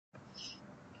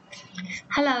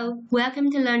Hello, welcome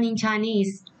to Learning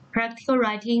Chinese, Practical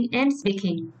Writing and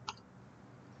Speaking.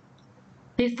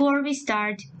 Before we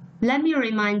start, let me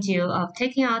remind you of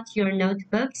taking out your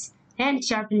notebooks and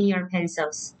sharpening your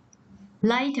pencils.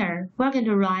 Later, we're going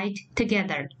to write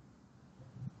together.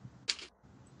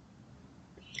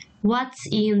 What's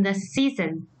in the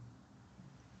season?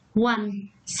 1.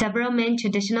 Several main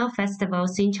traditional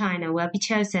festivals in China will be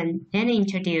chosen and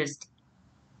introduced.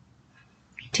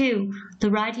 2.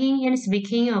 The writing and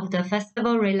speaking of the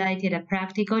festival-related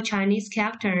practical Chinese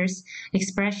characters,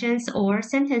 expressions, or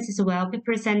sentences will be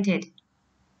presented.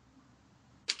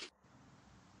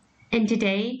 And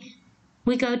today,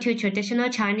 we go to traditional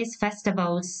Chinese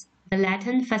festivals, the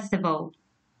Lantern Festival.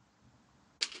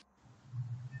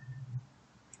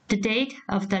 The date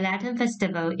of the Lantern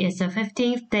Festival is the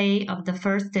 15th day of the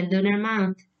first lunar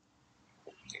month.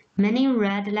 Many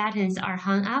red lanterns are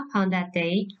hung up on that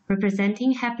day,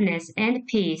 representing happiness and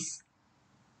peace.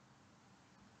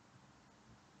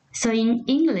 So in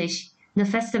English, the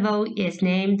festival is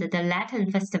named the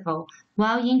Lantern Festival,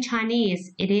 while in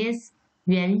Chinese it is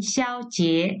元宵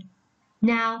节.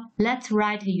 Now let's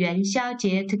write 元宵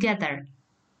节 together.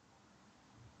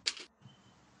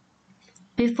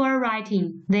 Before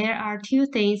writing, there are two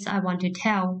things I want to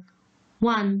tell.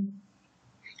 1.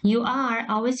 You are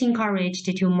always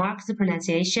encouraged to mark the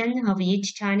pronunciation of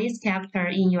each Chinese character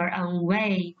in your own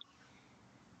way.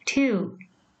 2.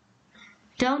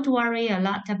 Don't worry a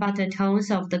lot about the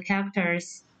tones of the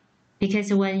characters,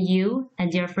 because when you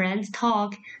and your friends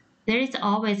talk, there is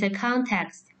always a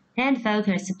context and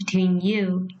focus between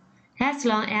you. As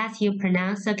long as you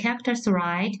pronounce the characters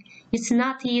right, it's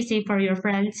not easy for your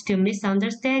friends to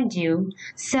misunderstand you,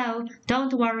 so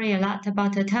don't worry a lot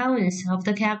about the tones of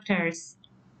the characters.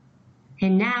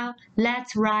 And now,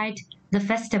 let's write the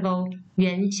festival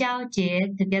元宵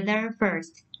节 together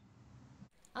first.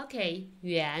 Okay,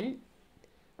 元,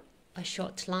 a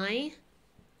short line,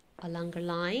 a longer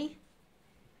line,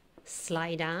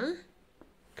 slide down,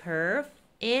 curve,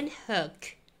 and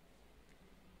hook.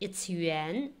 It's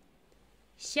元,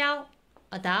 宵,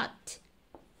 a dot,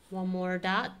 one more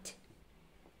dot,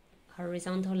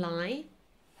 horizontal line,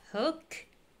 hook,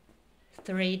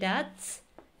 3 dots,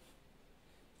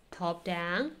 top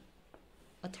down,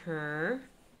 a turn,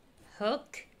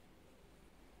 hook,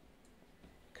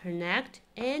 connect,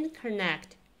 and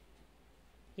connect.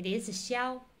 It is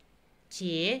宵.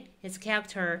 节 is a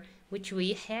character which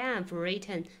we have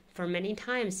written for many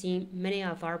times in many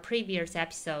of our previous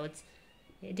episodes.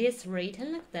 It is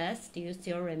written like this. Do you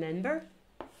still remember?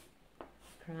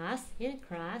 Cross and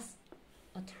cross,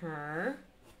 a turn,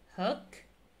 hook,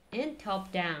 and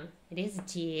top down. It is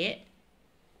节.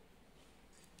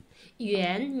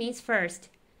 元 means first.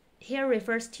 Here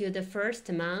refers to the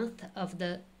first month of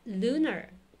the lunar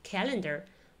calendar,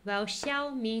 while 宵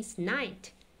means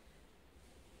night.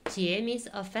 节 means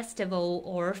a festival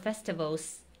or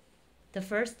festivals. The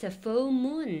first full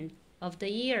moon of the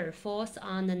year falls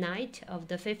on the night of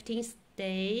the 15th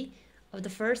day of the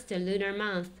first lunar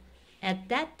month. At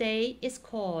that day is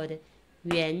called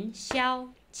元宵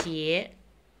节.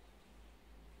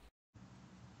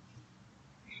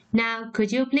 Now,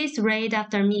 could you please read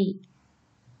after me?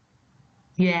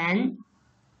 元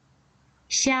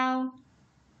宵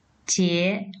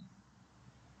节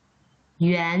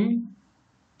元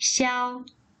宵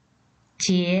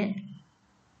节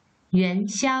元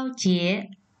宵节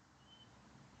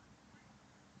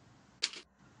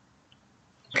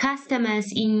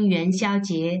Customers in 元宵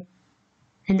节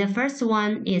And the first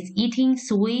one is eating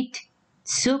sweet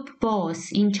soup balls.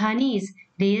 In Chinese,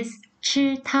 it is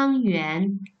吃汤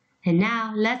圆. And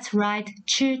now let's write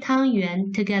吃汤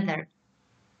圆 together.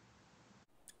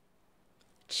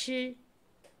 吃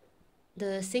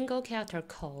The single character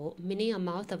口 meaning a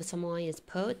mouth of someone is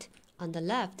put on the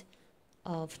left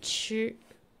of 吃.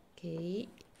 Okay.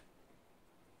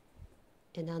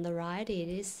 And on the right it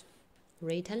is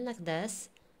written like this.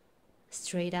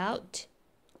 Straight out,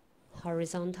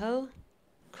 horizontal,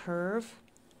 curve,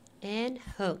 and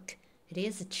hook. It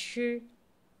is 吃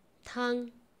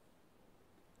汤.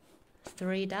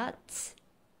 3 dots,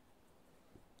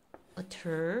 a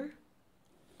turn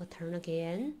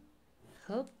again,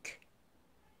 hook,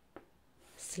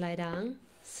 slide down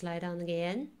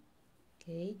again.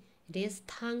 Okay, it is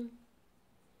汤.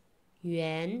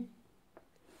 元,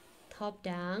 top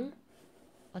down,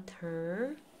 a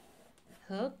turn,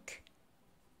 hook.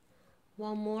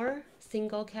 One more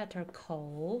single character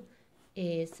口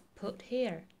is put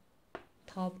here.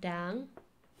 Top down,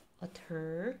 a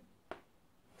turn,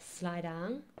 slide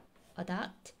down, a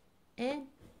dot, and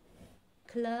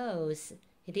close.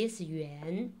 It is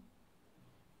元.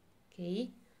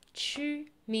 Okay, 吃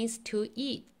means to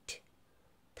eat.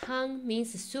 Tang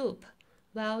means soup,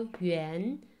 while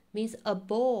yuan means a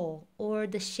ball or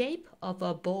the shape of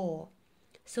a ball.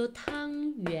 So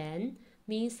tang yuan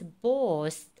means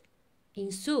balls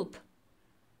in soup.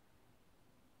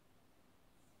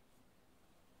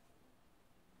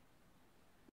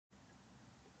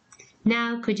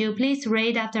 Now, could you please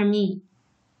read after me?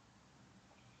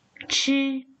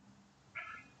 吃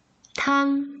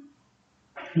汤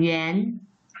圆，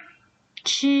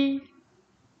吃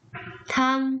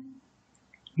汤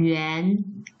圆，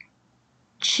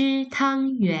吃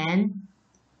汤圆。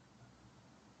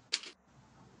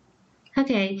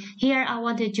Okay, here I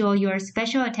want to draw your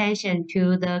special attention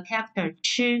to the character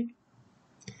吃.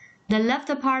 The left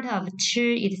part of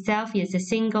吃 itself is a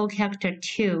single character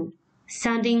 2,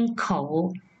 sounding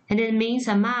口, and it means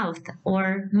a mouth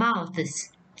or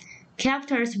mouths.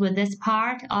 Characters with this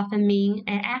part often mean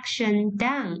an action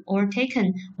done or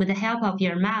taken with the help of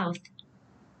your mouth.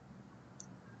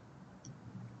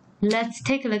 Let's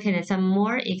take a look at some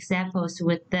more examples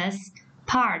with this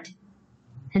part.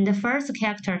 And the first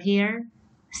character here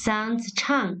sounds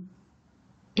唱.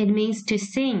 It means to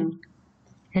sing.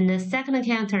 And the second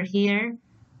character here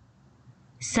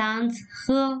sounds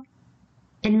喝.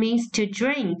 It means to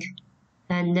drink.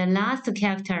 And the last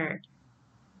character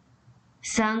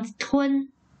sounds 吞.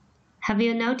 Have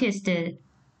you noticed it?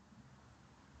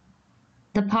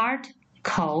 The part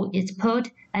口 is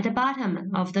put at the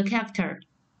bottom of the character.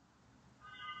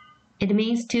 It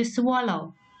means to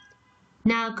swallow.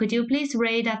 Now, could you please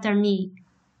read after me?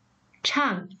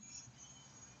 唱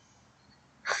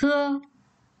喝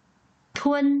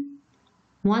吞.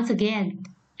 Once again,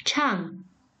 唱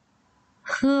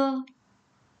喝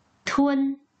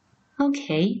吞.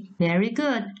 Okay, very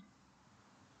good.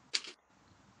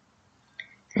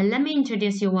 And let me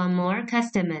introduce you one more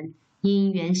custom.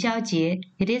 In 元宵节,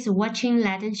 it is watching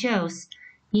lantern shows.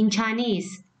 In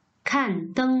Chinese,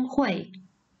 看灯会.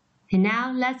 And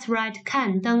now let's write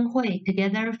看灯会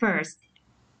together first.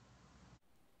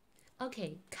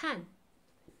 Okay, 看.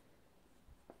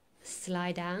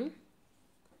 Slide down.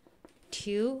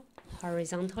 2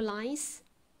 horizontal lines.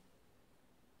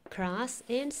 Cross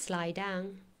and slide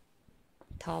down.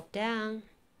 Top down.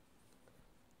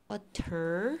 A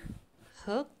turn.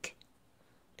 Hook.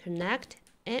 Connect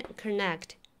and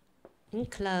connect. And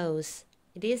close.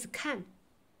 It is 看.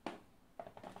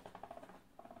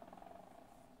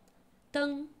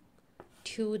 灯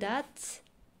 2 dots.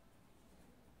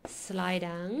 Slide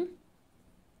down.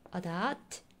 A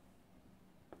dot.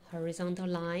 Horizontal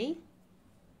line.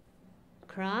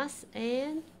 Cross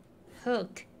and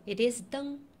hook. It is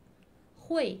灯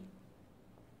会.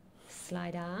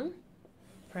 Slide down.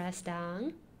 Press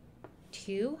down.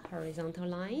 2 horizontal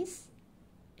lines.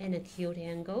 And a acute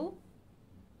angle.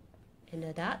 And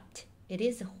a dot. It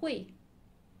is 会.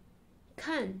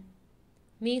 看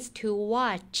means to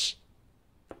watch.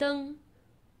 灯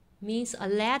means a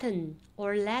lantern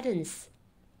or lanterns,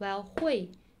 while 会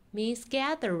means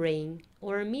gathering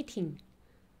or meeting.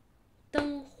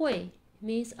 灯会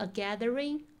means a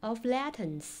gathering of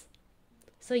lanterns.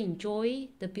 So enjoy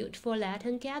the beautiful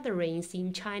lantern gatherings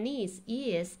in Chinese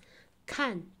is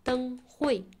看灯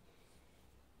会.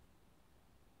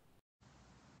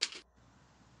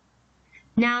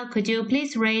 Now, could you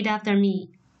please read after me?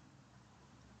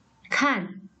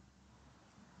 看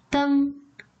灯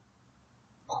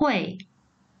会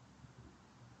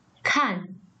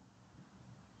看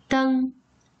灯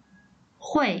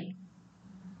会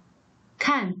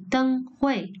看灯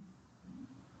会.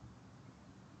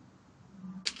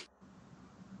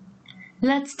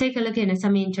 Let's take a look at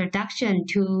some introduction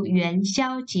to 元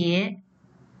宵节.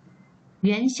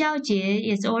 元宵节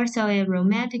is also a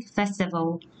romantic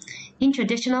festival. In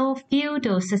traditional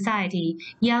feudal society,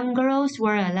 young girls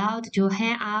were allowed to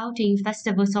hang out in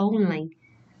festivals only.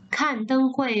 看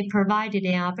灯会 provided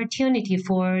an opportunity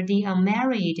for the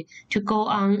unmarried to go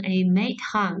on a mate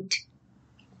hunt.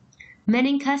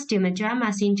 Many costume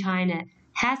dramas in China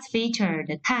has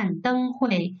featured 看灯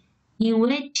会, in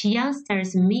which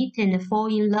youngsters meet and fall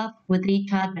in love with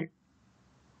each other.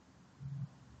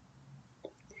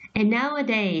 And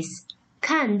nowadays,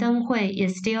 看灯会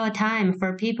is still a time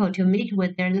for people to meet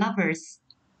with their lovers.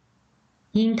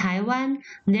 In Taiwan,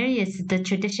 there is the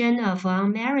tradition of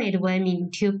unmarried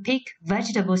women to pick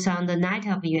vegetables on the night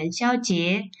of 元宵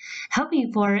节,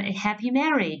 hoping for a happy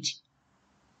marriage.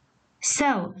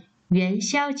 So, 元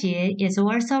宵节 is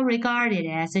also regarded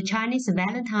as a Chinese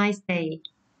Valentine's Day.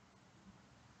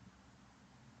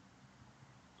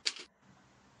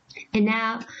 And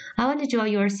now, I want to draw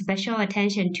your special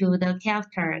attention to the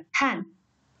character 看.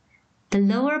 The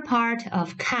lower part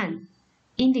of 看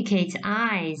indicates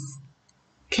eyes.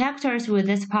 Characters with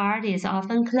this part is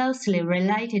often closely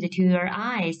related to your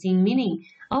eyes in meaning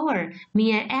or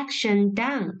mean an action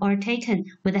done or taken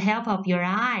with the help of your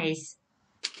eyes.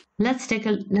 Let's take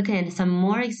a look at some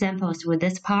more examples with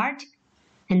this part.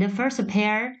 And the first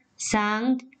pair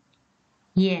sound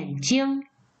眼睛.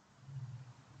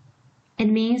 It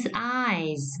means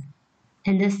eyes.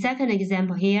 And the second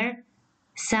example here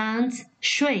sounds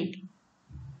睡.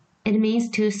 It means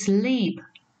to sleep.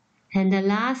 And the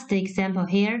last example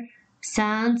here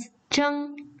sounds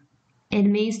睁. It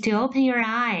means to open your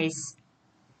eyes.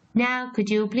 Now, could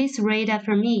you please read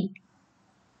after me?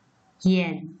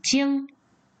 眼睛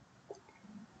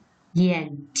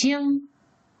眼睛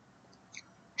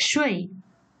睡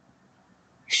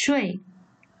睡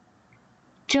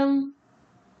睁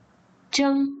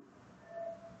睁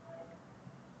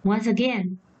Once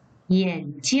again,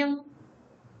 眼睛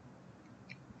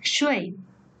睡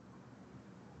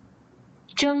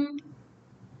睁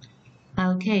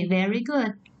Okay, very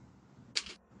good.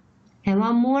 And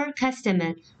one more custom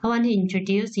I want to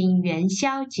introduce in 元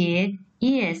宵节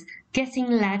is guessing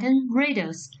Latin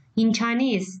riddles. In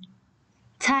Chinese,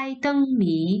 猜灯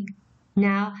谜.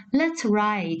 Now, let's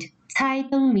write 猜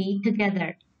灯谜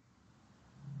together.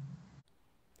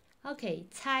 Okay,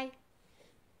 猜.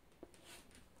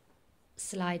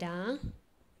 Slide down,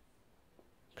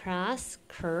 cross,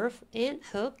 curve, and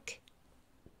hook.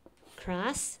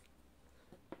 Cross,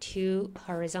 2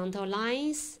 horizontal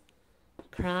lines,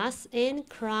 cross and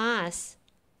cross.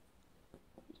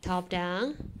 Top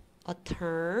down, a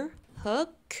turn,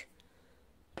 hook,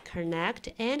 connect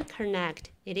and connect.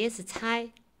 It is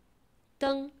猜.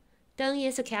 灯. 灯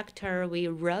is a character we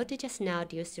wrote just now.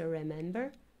 Do you still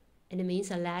remember? It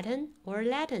means a Latin or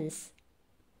Latins.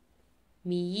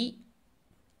 谜,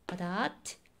 a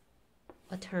dot,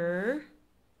 a turn,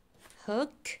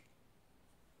 hook,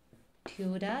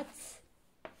 2 dots,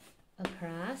 a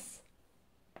cross,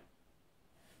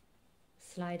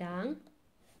 slide down,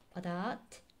 a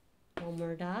dot, one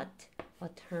more dot, a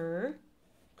turn,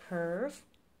 curve,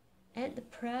 and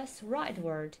press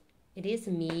rightward. It is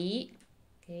谜.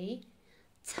 Okay.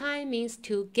 猜 means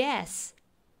to guess.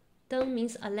 灯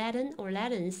means a Latin or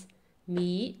Latins.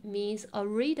 谜 means a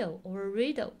riddle or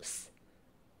riddles.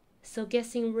 So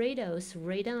guessing riddles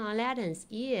written on Latins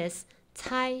is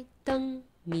猜灯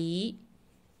谜.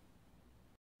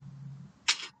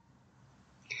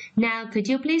 Now, could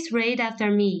you please read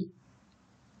after me?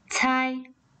 猜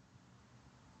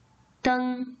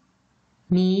灯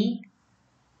谜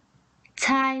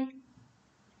猜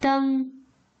灯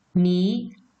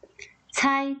谜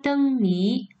猜灯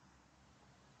谜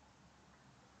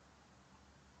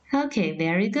Okay,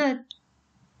 very good.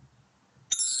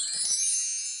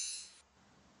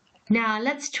 Now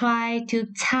let's try to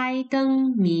猜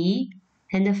灯谜.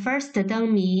 And the first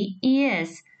灯谜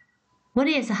is what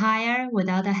is higher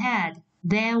without a head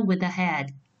than with a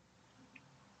head?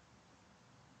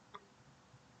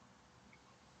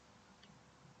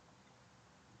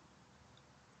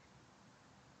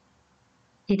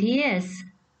 It is,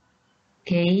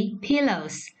 okay,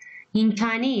 pillows. In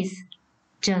Chinese,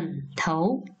 枕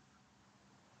头.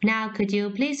 Now could you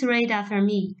please read after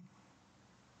me?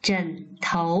 枕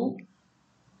头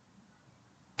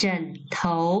枕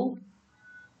头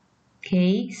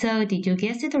Okay, so did you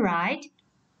guess it right?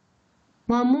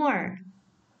 One more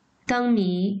灯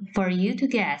谜 for you to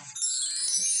guess.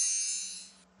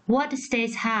 What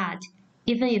stays hot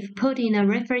even if put in a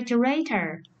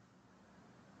refrigerator?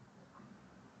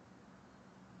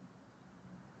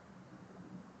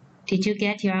 Did you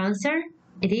get your answer?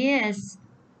 It is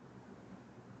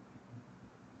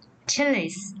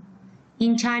chilies.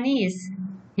 In Chinese,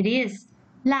 it is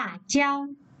辣椒.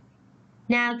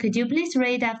 Now, could you please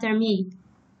read after me?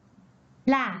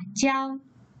 辣椒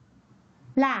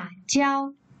辣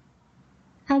椒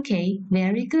Okay,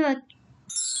 very good.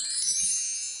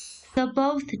 So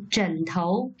both 枕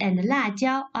头 and 辣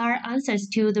椒 are answers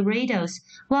to the riddles,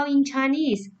 while in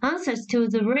Chinese, answers to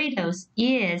the riddles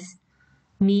is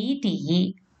谜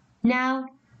底. Now,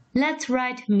 let's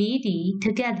write 谜底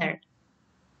together.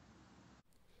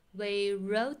 We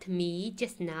wrote 谜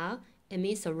just now. It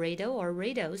means a riddle or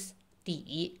riddles.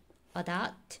 底, a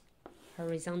dot,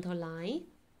 horizontal line.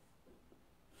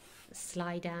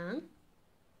 Slide down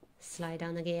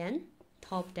again,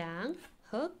 top down,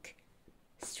 hook,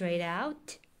 straight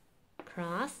out,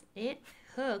 cross and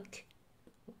hook.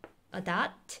 A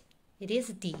dot, it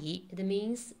is 底, it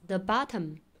means the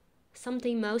bottom,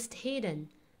 something most hidden.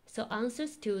 So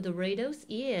answers to the riddles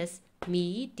is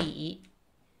谜底.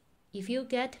 If you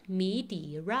get 谜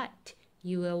底 right,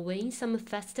 you will win some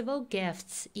festival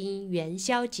gifts in 元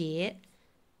宵节.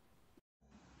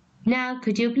 Now,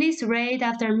 could you please read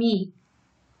after me?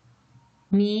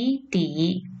 谜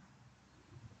底，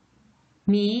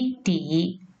谜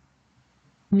底，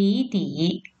谜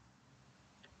底。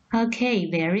Okay,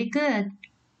 very good.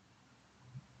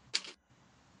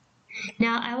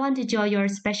 Now I want to draw your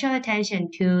special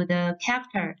attention to the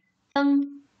character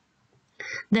灯.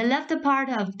 The left part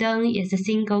of 灯 is a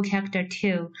single character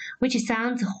too, which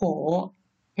sounds 火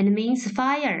and means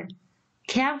fire.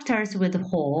 Characters with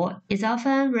火 is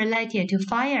often related to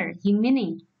fire in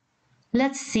meaning.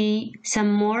 Let's see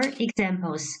some more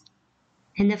examples.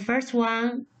 And the first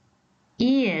one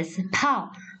is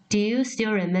炮. Do you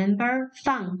still remember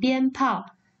放鞭炮,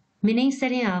 meaning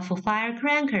setting off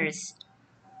firecrackers?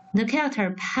 The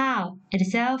character 炮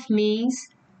itself means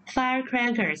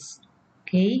firecrackers.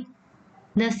 Okay.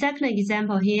 The second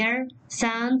example here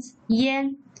sounds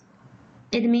烟.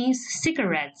 It means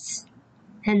cigarettes.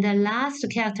 And the last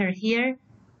character here,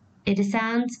 it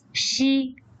sounds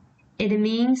熄. It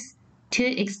means to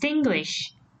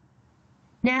extinguish.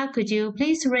 Now could you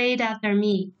please read after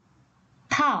me?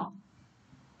 炮,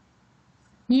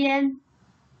 烟,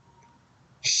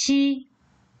 熄.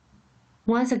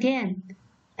 Once again,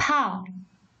 炮,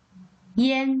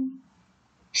 烟,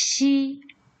 熄.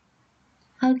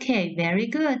 Okay, very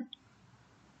good.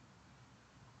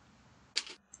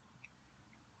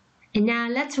 And now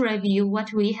let's review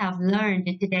what we have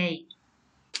learned today.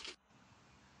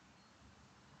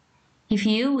 If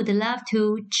you would love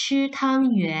to 吃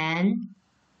汤圆,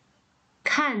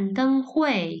 看灯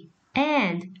会,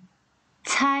 and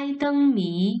猜灯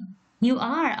谜, you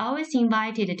are always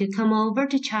invited to come over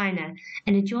to China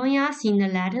and join us in the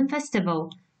Lantern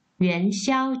Festival, 元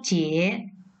宵节.